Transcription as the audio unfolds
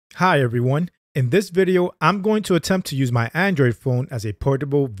Hi everyone, in this video I'm going to attempt to use my Android phone as a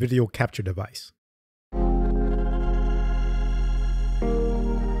portable video capture device.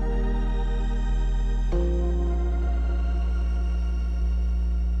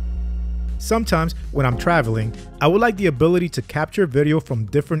 Sometimes when I'm traveling, I would like the ability to capture video from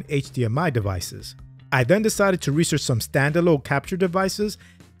different HDMI devices. I then decided to research some standalone capture devices,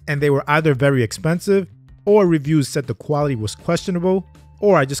 and they were either very expensive or reviews said the quality was questionable,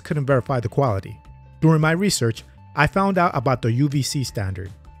 or I just couldn't verify the quality. During my research, I found out about the UVC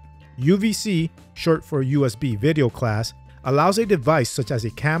standard. UVC, short for USB video class, allows a device such as a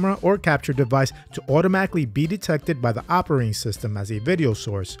camera or capture device to automatically be detected by the operating system as a video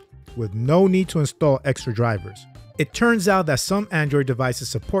source with no need to install extra drivers. It turns out that some Android devices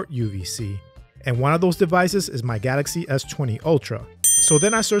support UVC, and one of those devices is my Galaxy S20 Ultra. So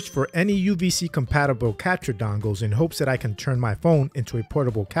then I searched for any UVC compatible capture dongles in hopes that I can turn my phone into a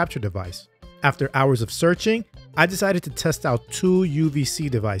portable capture device. After hours of searching, I decided to test out two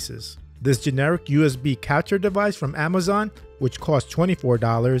UVC devices. This generic USB capture device from Amazon, which costs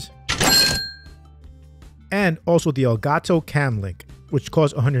 $24, and also the Gato Cam Link, which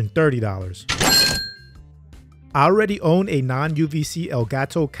costs $130. I already own a non-UVC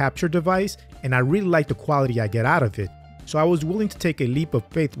Elgato capture device, and I really like the quality I get out of it. So I was willing to take a leap of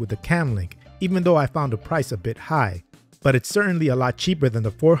faith with the Cam Link, even though I found the price a bit high. But it's certainly a lot cheaper than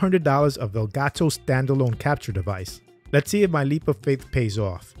the $400 of Elgato standalone capture device. Let's see if my leap of faith pays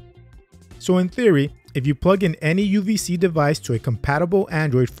off. So in theory, if you plug in any UVC device to a compatible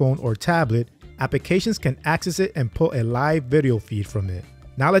Android phone or tablet, applications can access it and pull a live video feed from it.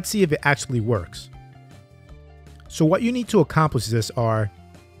 Now let's see if it actually works. So what you need to accomplish this are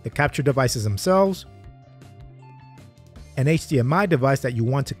the capture devices themselves, an HDMI device that you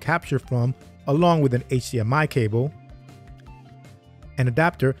want to capture from along with an HDMI cable, an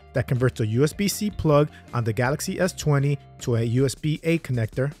adapter that converts a USB-C plug on the Galaxy S20 to a USB-A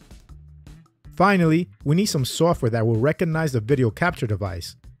connector. Finally, we need some software that will recognize the video capture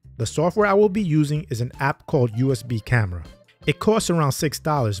device. The software I will be using is an app called USB Camera. It costs around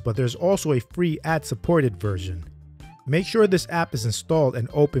 $6, but there's also a free ad-supported version. Make sure this app is installed and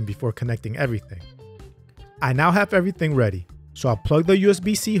open before connecting everything. I now have everything ready, so I'll plug the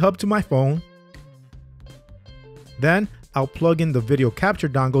USB-C hub to my phone. Then I'll plug in the video capture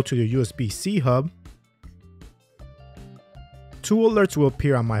dongle to the USB-C hub. Two alerts will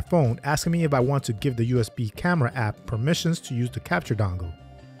appear on my phone asking me if I want to give the USB camera app permissions to use the capture dongle.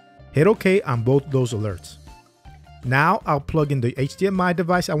 Hit OK on both those alerts. Now I'll plug in the HDMI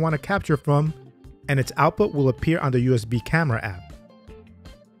device I want to capture from, and its output will appear on the USB camera app.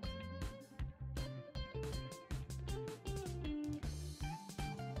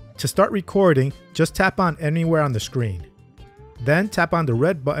 To start recording, just tap on anywhere on the screen. Then tap on the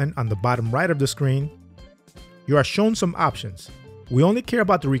red button on the bottom right of the screen. You are shown some options. We only care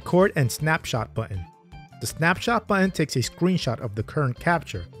about the record and snapshot button. The snapshot button takes a screenshot of the current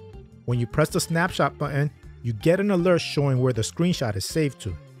capture. When you press the snapshot button, you get an alert showing where the screenshot is saved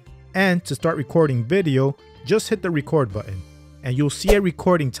to. And to start recording video, just hit the record button, and you'll see a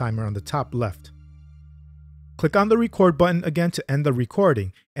recording timer on the top left. Click on the record button again to end the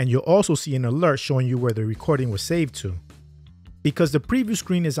recording, and you'll also see an alert showing you where the recording was saved to. Because the preview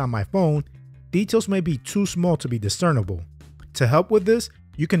screen is on my phone, details may be too small to be discernible. To help with this,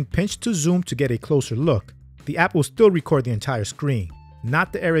 you can pinch to zoom to get a closer look. The app will still record the entire screen,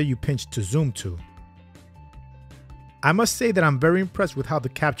 not the area you pinched to zoom to. I must say that I'm very impressed with how the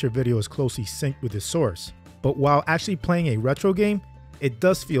capture video is closely synced with its source, but while actually playing a retro game, it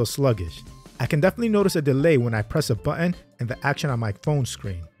does feel sluggish. I can definitely notice a delay when I press a button and the action on my phone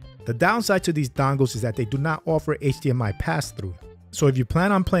screen. The downside to these dongles is that they do not offer HDMI pass-through. So if you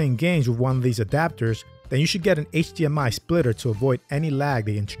plan on playing games with one of these adapters, then you should get an HDMI splitter to avoid any lag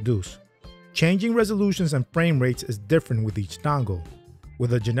they introduce. Changing resolutions and frame rates is different with each dongle.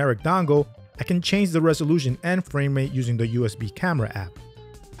 With a generic dongle, I can change the resolution and frame rate using the USB camera app.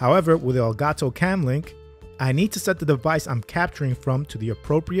 However, with the Elgato Cam Link, I need to set the device I'm capturing from to the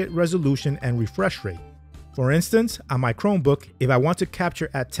appropriate resolution and refresh rate. For instance, on my Chromebook, if I want to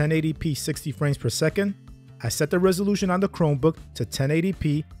capture at 1080p 60 frames per second, I set the resolution on the Chromebook to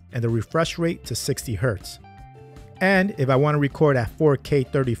 1080p and the refresh rate to 60 Hz. And if I want to record at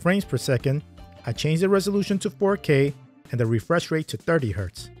 4K 30 frames per second, I change the resolution to 4K and the refresh rate to 30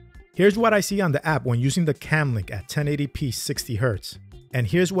 Hz. Here's what I see on the app when using the Cam Link at 1080p 60 Hz, and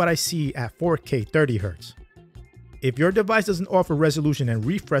here's what I see at 4K 30 Hz. If your device doesn't offer resolution and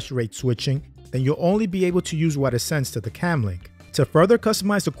refresh rate switching, then you'll only be able to use what is sent to the Cam Link. To further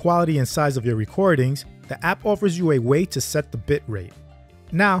customize the quality and size of your recordings, the app offers you a way to set the bit rate.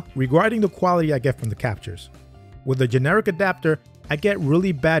 Now, regarding the quality I get from the captures. With the generic adapter, I get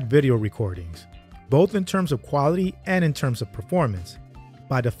really bad video recordings, both in terms of quality and in terms of performance.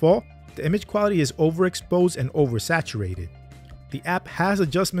 By default, the image quality is overexposed and oversaturated. The app has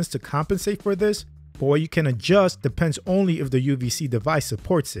adjustments to compensate for this, but what you can adjust depends only if the UVC device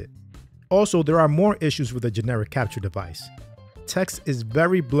supports it. Also, there are more issues with the generic capture device. Text is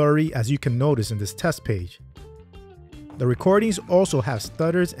very blurry, as you can notice in this test page. The recordings also have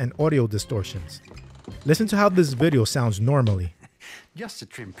stutters and audio distortions. Listen to how this video sounds normally. Just a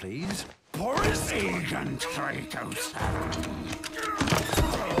trim, please. Boris Agent Kratos.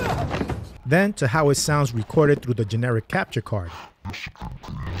 Then to how it sounds recorded through the generic capture card.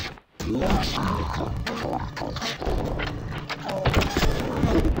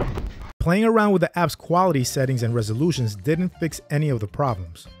 Playing around with the app's quality settings and resolutions didn't fix any of the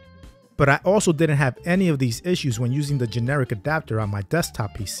problems. But I also didn't have any of these issues when using the generic adapter on my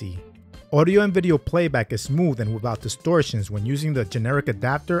desktop PC. Audio and video playback is smooth and without distortions when using the generic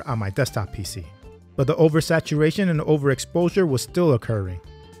adapter on my desktop PC. But the oversaturation and overexposure was still occurring,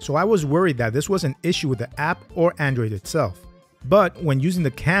 so I was worried that this was an issue with the app or Android itself. But when using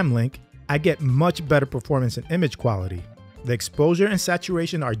the Cam Link, I get much better performance and image quality. The exposure and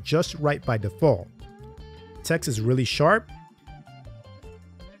saturation are just right by default. Text is really sharp.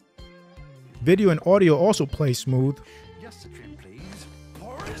 Video and audio also play smooth. Just a trim, please.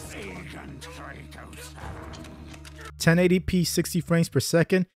 Boris Agent Kratos. 1080p 60 frames per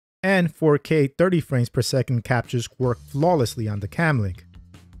second and 4K 30 frames per second captures work flawlessly on the Cam Link.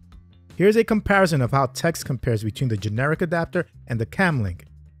 Here's a comparison of how text compares between the generic adapter and the Cam Link.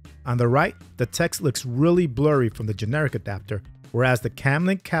 On the right, the text looks really blurry from the generic adapter, whereas the Cam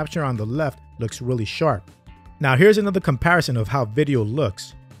Link capture on the left looks really sharp. Now here's another comparison of how video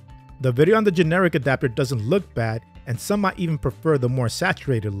looks. The video on the generic adapter doesn't look bad, and some might even prefer the more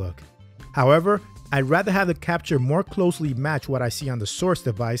saturated look. However, I'd rather have the capture more closely match what I see on the source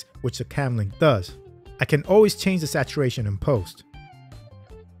device, which the Cam Link does. I can always change the saturation in post.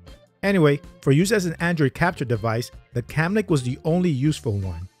 Anyway, for use as an Android capture device, the Cam Link was the only useful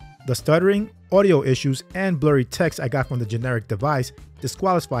one. The stuttering, audio issues, and blurry text I got from the generic device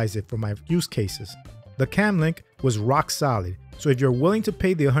disqualifies it from my use cases. The Cam Link was rock solid, so if you're willing to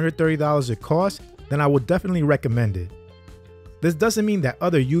pay the $130 it costs, then I would definitely recommend it. This doesn't mean that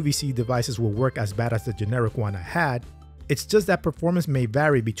other UVC devices will work as bad as the generic one I had, it's just that performance may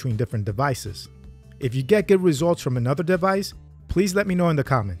vary between different devices. If you get good results from another device, please let me know in the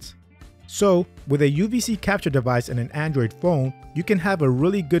comments. So, with a UVC capture device and an Android phone, you can have a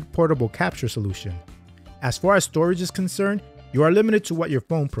really good portable capture solution. As far as storage is concerned, you are limited to what your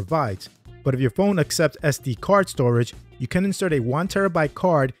phone provides, but if your phone accepts SD card storage, you can insert a 1TB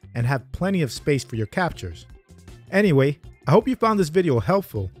card and have plenty of space for your captures. Anyway, I hope you found this video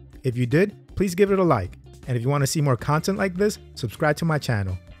helpful. If you did, please give it a like, and if you want to see more content like this, subscribe to my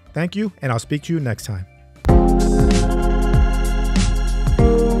channel. Thank you, and I'll speak to you next time.